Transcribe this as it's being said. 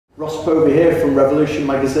Ross Povey here from Revolution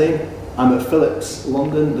magazine. I'm at Phillips,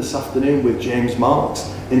 London this afternoon with James Marks,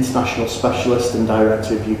 International Specialist and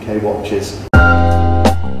Director of UK Watches.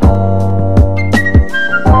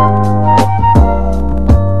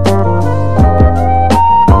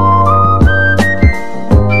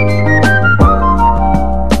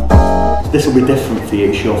 This will be different for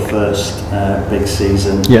you. It's your first big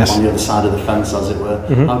season on the other side of the fence, as it were.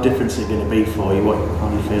 How different is it going to be for you? How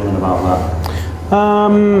are you feeling about that?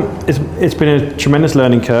 It's been a tremendous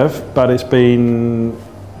learning curve, but it's been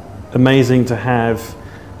amazing to have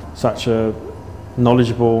such a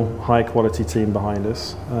knowledgeable, high quality team behind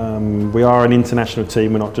us. We are an international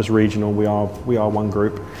team, we're not just regional, we are one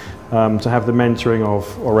group. To have the mentoring of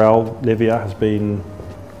Aurel, Livia has been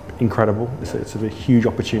incredible. It's a huge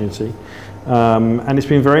opportunity. And it's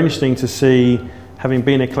been very interesting to see, having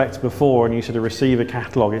been a collector before and you sort of receive a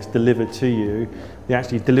catalogue, it's delivered to you, the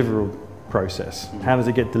actually deliverable process. How does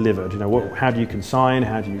it get delivered? You know, how do you consign?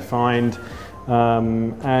 How do you find?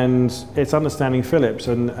 And it's understanding Phillips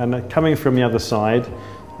and coming from the other side.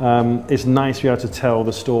 It's nice to be able to tell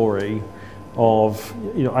the story of,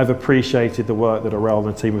 you know, I've appreciated the work that Aurel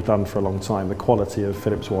and the team have done for a long time. The quality of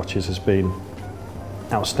Phillips watches has been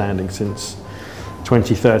outstanding since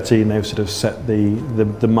 2013. They've sort of set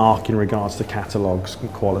the mark in regards to catalogues and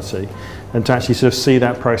quality, and to actually sort of see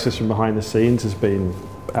that process from behind the scenes has been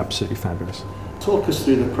absolutely fabulous. Talk us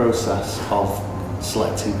through the process of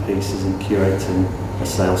selecting pieces and curating a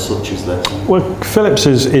sale such as this. Well, Phillips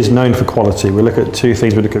is known for quality. We look at two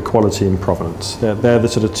things. We look at quality and provenance. They're the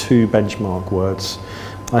sort of two benchmark words.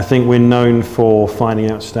 I think we're known for finding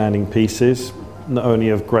outstanding pieces, not only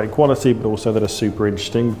of great quality but also that are super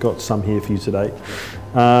interesting. We've got some here for you today.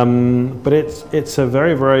 But it's a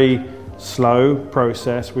very, very slow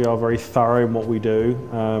process. We are very thorough in what we do.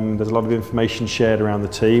 There's a lot of information shared around the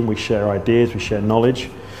team. We share ideas, we share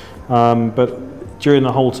knowledge. But during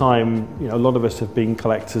the whole time, you know, a lot of us have been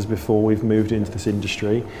collectors before we've moved into this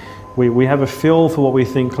industry. We have a feel for what we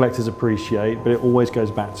think collectors appreciate, but it always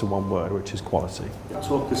goes back to one word, which is quality.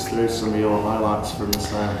 Talk us through some of your highlights from the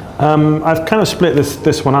sale. I've kind of split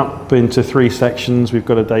this one up into three sections. We've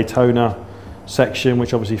got a Daytona section,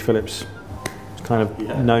 which obviously Phillips is kind of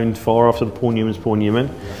known for after the Paul Newman.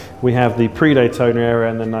 We have the pre-Daytona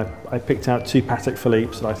area, and then I picked out two Patek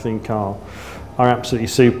Philippes that I think are absolutely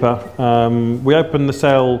super. We opened the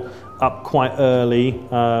sale up quite early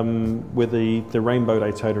with the Rainbow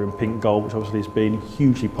Daytona in pink gold, which obviously has been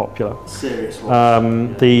hugely popular. Serious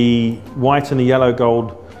watch. The white and the yellow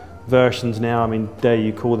gold versions now, I mean, dare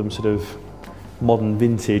you call them sort of modern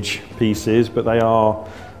vintage pieces, but they are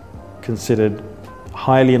considered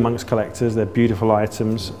highly amongst collectors. They're beautiful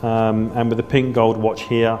items. And with the pink gold watch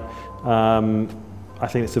here, I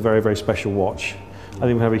think it's a very, very special watch. I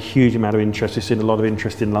think we have a huge amount of interest. We've seen a lot of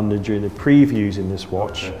interest in London during the previews in this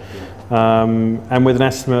watch. And with an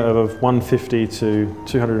estimate of 150 to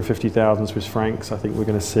 250,000 Swiss francs, I think we're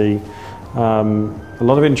going to see a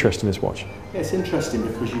lot of interest in this watch. Yeah, it's interesting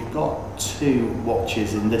because you've got two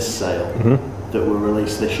watches in this sale that were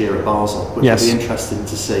released this year at Basel, which will be interesting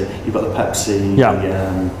to see. You've got the Pepsi,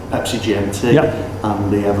 Pepsi GMT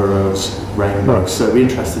and the Everose Rainbow. So it'll be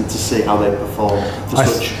interesting to see how they perform for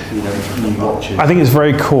such new watches. I think it's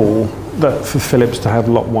very cool that for Phillips to have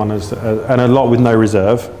lot one as and a lot with no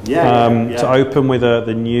reserve. To open with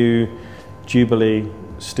the new Jubilee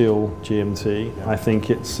Steel GMT, I think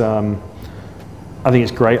it's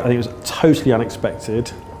great. I think it was totally unexpected.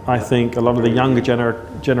 I think a lot of the younger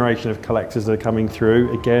generation of collectors that are coming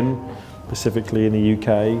through, again, specifically in the UK,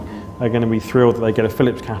 are going to be thrilled that they get a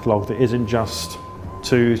Phillips catalogue that isn't just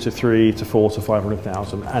 2 to 3 to 4 to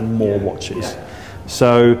 500,000 and more watches.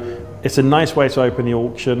 So it's a nice way to open the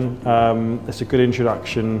auction. It's a good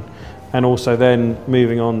introduction, and also then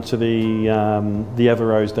moving on to the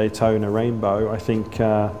Everose Daytona Rainbow. I think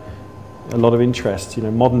a lot of interest. You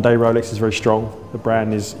know, modern day Rolex is very strong. The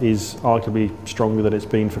brand is arguably stronger than it's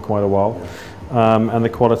been for quite a while, and the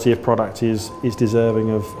quality of product is deserving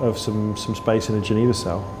of some space in a Geneva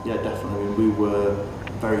sale. Yeah, definitely. We were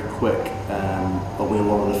very quick, but we were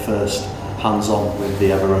one of the first hands-on with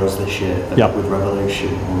the Everose this year with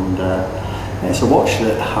Revolution, and it's a watch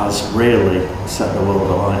that has really set the world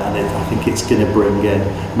alight, and I think it's going to bring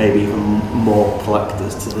in maybe even more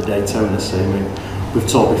collectors to the Daytona scene. We've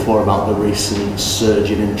talked before about the recent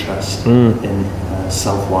surge in interest in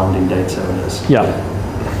self-winding Daytonas.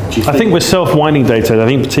 I think with self-winding Daytona, I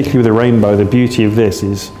think particularly with the Rainbow, the beauty of this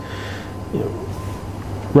is, you know,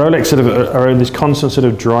 Rolex sort of are in this constant sort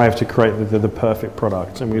of drive to create the perfect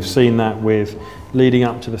product, and we've seen that with leading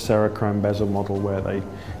up to the Serrachrome bezel model where they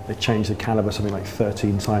changed the caliber something like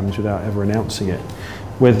 13 times without ever announcing it.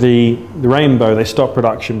 With the Rainbow, they stopped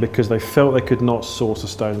production because they felt they could not source the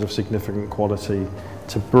stones of significant quality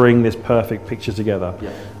to bring this perfect picture together.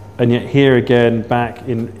 Yeah. And yet here again, back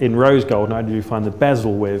in rose gold, not only do we find the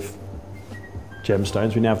bezel with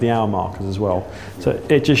gemstones, we now have the hour markers as well. So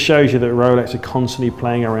it just shows you that Rolex are constantly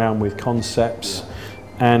playing around with concepts,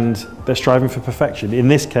 and they're striving for perfection. In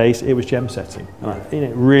this case, it was gem setting. And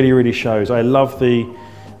it really, really shows. I love the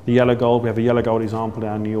yellow gold. We have a yellow gold example in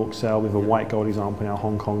our New York sale. We have a white gold example in our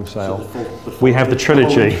Hong Kong sale. So we have the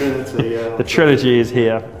trilogy. The trilogy is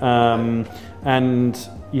here. And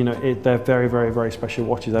you know, they're very, very, very special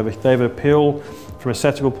watches. They have appeal from a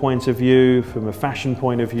aesthetical point of view, from a fashion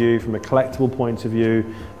point of view, from a collectible point of view.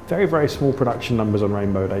 Very, very small production numbers on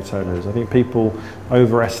Rainbow Daytonas. I think people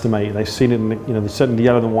overestimate. They've seen it in certainly the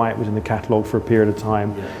yellow and white was in the catalogue for a period of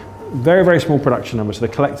time. Yeah. Very, very small production numbers. So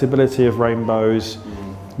the collectability of Rainbows,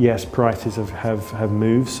 yes, prices have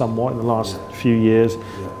moved somewhat in the last few years.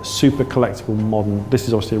 Yeah. Super collectible, modern. This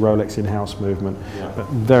is obviously a Rolex in-house movement, but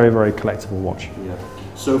very, very collectible watch. Yeah.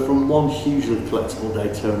 So from one hugely collectible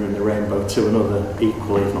Daytona in the Rainbow to another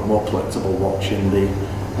equally, if not more collectible watch in the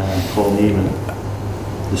Paul Newman.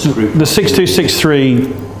 The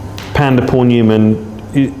 6263 Panda Paul Newman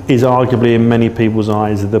is arguably in many people's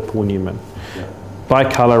eyes the Paul Newman. Yeah.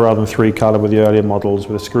 Bi-colour rather than three-colour with the earlier models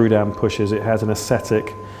with the screw-down pushes. It has an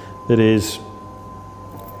aesthetic that is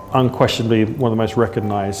unquestionably one of the most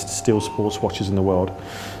recognised steel sports watches in the world.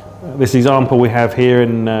 This example we have here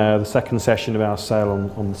in the second session of our sale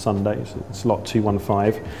on Sunday, it's lot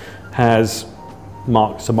 215, has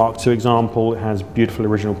it's a Mark II example. It has beautiful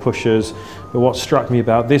original pushers. But what struck me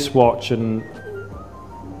about this watch, and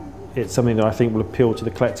it's something that I think will appeal to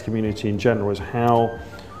the collector community in general, is how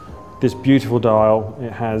this beautiful dial,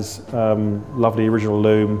 it has lovely original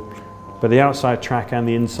lume, but the outside track and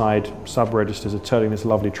the inside sub-registers are turning this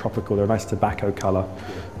lovely tropical. They're a nice tobacco colour.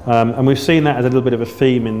 And we've seen that as a little bit of a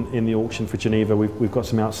theme in the auction for Geneva. We've got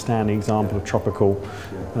some outstanding example of tropical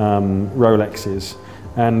Rolexes.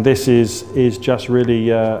 And this is just really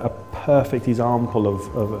a perfect example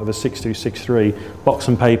of a 6263. Box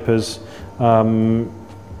and papers,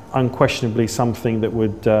 unquestionably something that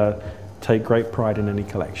would take great pride in any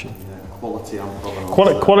collection. Quality and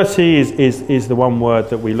provenance. Quality is the one word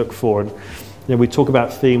that we look for. And, you know, we talk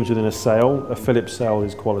about themes within a sale. A Phillips sale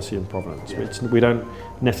is quality and provenance. Yeah. We don't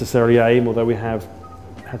necessarily aim, although we have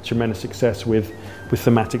had tremendous success with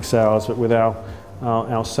thematic sales, but with our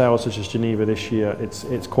sales such as Geneva this year,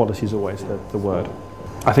 it's quality is always the word.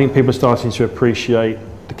 I think people are starting to appreciate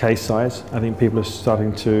the case size. I think people are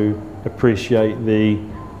starting to appreciate the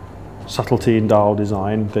subtlety in dial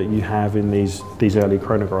design that you have in these early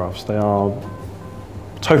chronographs. They are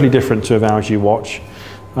totally different to a Value watch.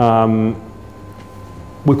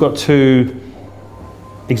 We've got two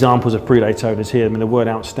examples of pre-Daytonas here. I mean, the word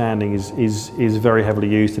outstanding is very heavily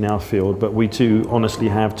used in our field, but we do honestly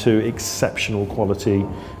have two exceptional quality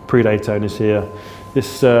pre-Daytonas here. This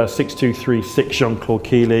 6236 Jean-Claude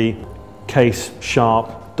Keeley, case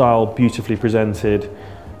sharp, dial beautifully presented.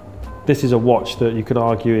 This is a watch that you could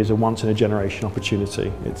argue is a once-in-a-generation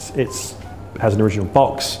opportunity. It has an original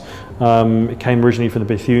box. It came originally from the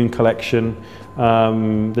Bethune collection.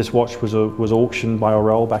 This watch was auctioned by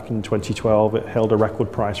Aurel back in 2012. It held a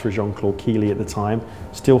record price for Jean-Claude Keeley at the time.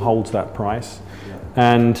 Still holds that price. Yeah.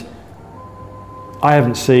 And I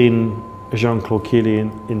haven't seen a Jean-Claude Keeley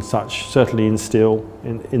in such, certainly in steel,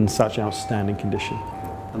 in such outstanding condition.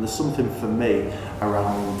 And there's something for me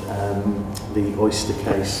around the oyster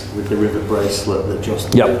case with the rivet bracelet that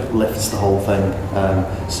just lifts the whole thing.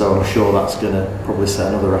 So I'm sure that's going to probably set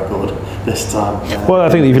another record this time. Well, I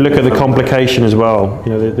think if you look at the complication as well,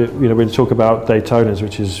 we talk about Daytonas,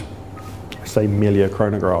 which is, say, merely a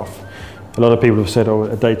chronograph. A lot of people have said, oh,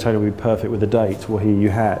 a Daytona would be perfect with a date. Well, here you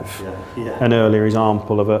have an earlier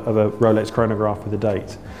example of a Rolex chronograph with a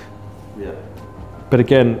date. Yeah. But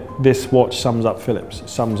again, this watch sums up Phillips. It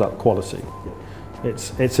sums up quality.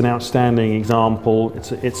 It's an outstanding example.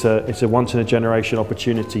 It's a once in a generation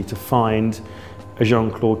opportunity to find a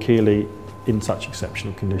Jean-Claude Keeley in such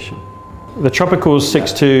exceptional condition. The Tropical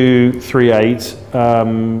 6238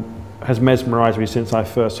 has mesmerised me since I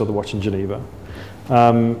first saw the watch in Geneva.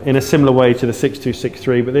 In a similar way to the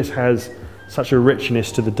 6263, but this has such a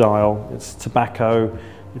richness to the dial. It's tobacco.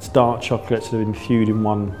 It's dark chocolates that have been fused in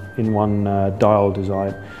one dial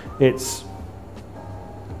design. It's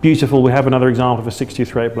beautiful. We have another example of a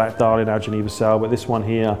 6238 black dial in our Geneva sale, but this one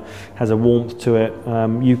here has a warmth to it.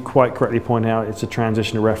 You quite correctly point out it's a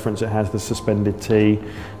transitional reference. It has the suspended T.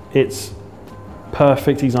 It's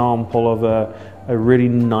perfect example of a really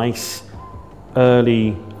nice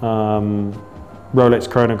early Rolex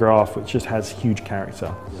chronograph, which just has huge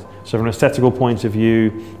character. So from an aesthetical point of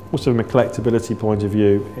view, also from a collectability point of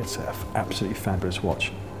view, it's an absolutely fabulous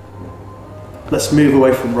watch. Let's move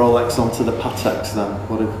away from Rolex onto the Pateks then.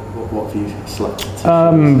 What have you selected?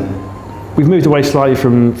 We've moved away slightly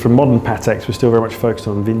from modern Pateks. We're still very much focused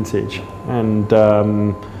on vintage, and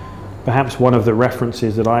perhaps one of the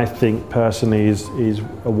references that I think personally is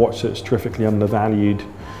a watch that's terrifically undervalued,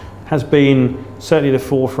 has been certainly the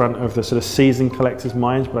forefront of the sort of seasoned collectors'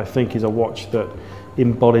 minds, but I think is a watch that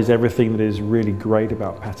embodies everything that is really great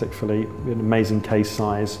about Patek Philippe. An amazing case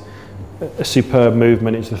size, a superb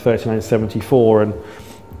movement. It's the 3974, and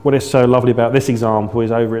what is so lovely about this example is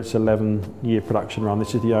over its 11-year production run,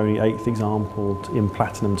 this is the only 8th example in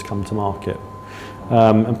platinum to come to market.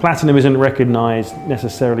 And platinum isn't recognised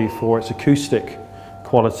necessarily for its acoustic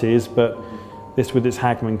qualities, but this with its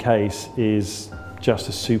Hagman case is just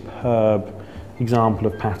a superb example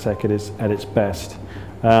of Patek at its best.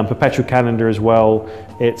 Perpetual calendar as well.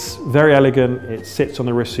 It's very elegant, it sits on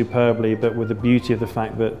the wrist superbly, but with the beauty of the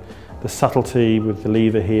fact that the subtlety with the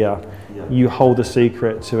lever here, you hold the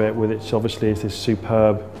secret to it with its obviously is this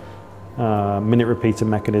superb minute repeater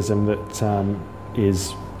mechanism that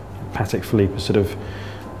is Patek Philippe sort of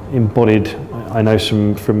embodied. I know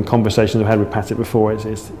from conversations I've had with Patek before,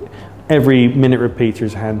 it's every minute repeater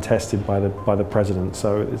is hand tested by the president.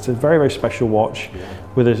 So it's a very, very special watch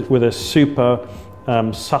with a super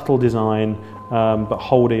subtle design, but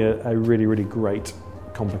holding a really, really great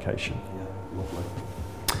complication. Yeah, lovely.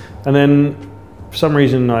 And then for some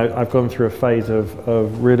reason I've gone through a phase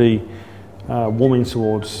of really warming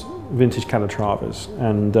towards vintage Calatravas,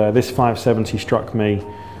 and this 570 struck me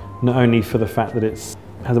not only for the fact that it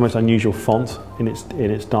has the most unusual font in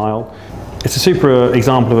its dial. It's a super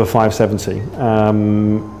example of a 570,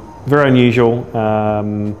 very unusual.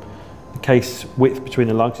 The case width between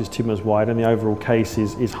the lugs is 2 mils wide, and the overall case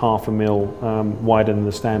is 0.5 mil wider than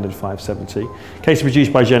the standard 570. Case is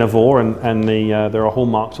produced by Geneva Watch, and there are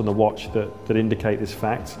hallmarks on the watch that indicate this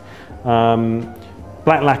fact.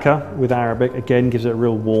 Black lacquer with Arabic, again, gives it a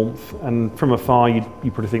real warmth, and from afar you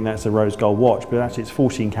probably think that's a rose gold watch, but actually it's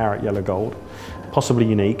 14 karat yellow gold, possibly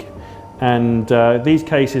unique. And these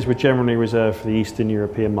cases were generally reserved for the Eastern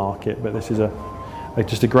European market, but this is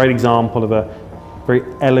just a great example of a very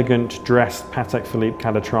elegant dressed Patek Philippe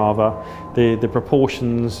Calatrava. The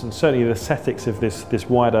proportions and certainly the aesthetics of this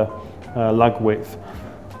wider lug width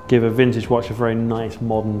give a vintage watch a very nice,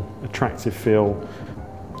 modern, attractive feel.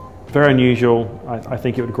 Very unusual. I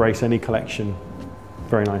think it would grace any collection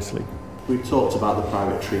very nicely. We've talked about the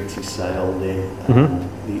private treaty sale, the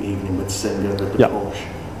evening with Singer, the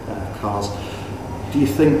Porsche cars. Do you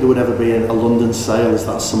think there would ever be a London sale? Is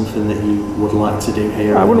that something that you would like to do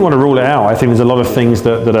here? I wouldn't want to rule it out. I think there's a lot of things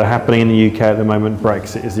that are happening in the UK at the moment.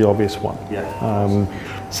 Brexit is the obvious one.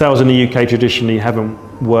 Yeah. Sales in the UK traditionally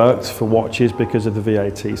haven't worked for watches because of the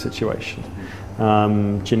VAT situation.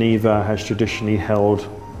 Geneva has traditionally held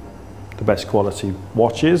the best quality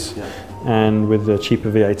watches, and with the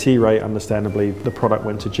cheaper VAT rate, understandably, the product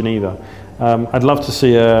went to Geneva. I'd love to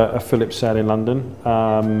see a Phillips sale in London.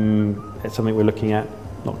 It's something we're looking at,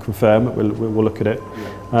 not confirmed, but we'll look at it.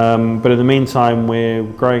 But in the meantime, we're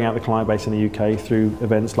growing out the client base in the UK through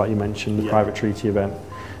events like you mentioned, the private treaty event.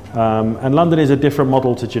 And London is a different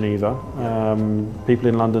model to Geneva. People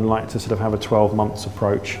in London like to sort of have a 12 months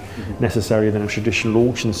approach, necessarily than a traditional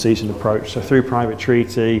auction season approach. So through private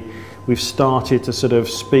treaty, we've started to sort of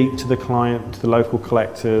speak to the client, to the local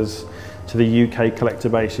collectors, to the UK collector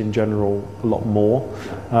base in general a lot more.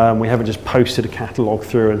 We haven't just posted a catalogue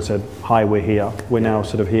through and said, hi, we're here. We're now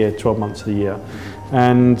sort of here 12 months of the year.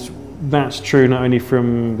 And that's true not only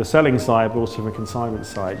from the selling side, but also from the consignment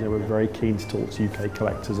side. You know, we're very keen to talk to UK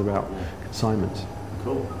collectors about consignment.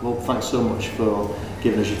 Cool. Well, thanks so much for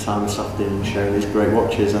giving us your time this afternoon and sharing these great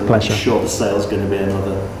watches. And Pleasure. I'm sure the sale's going to be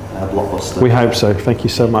another blockbuster. We hope so. Thank you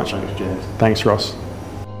so much. Thanks, James. Thanks, Ross.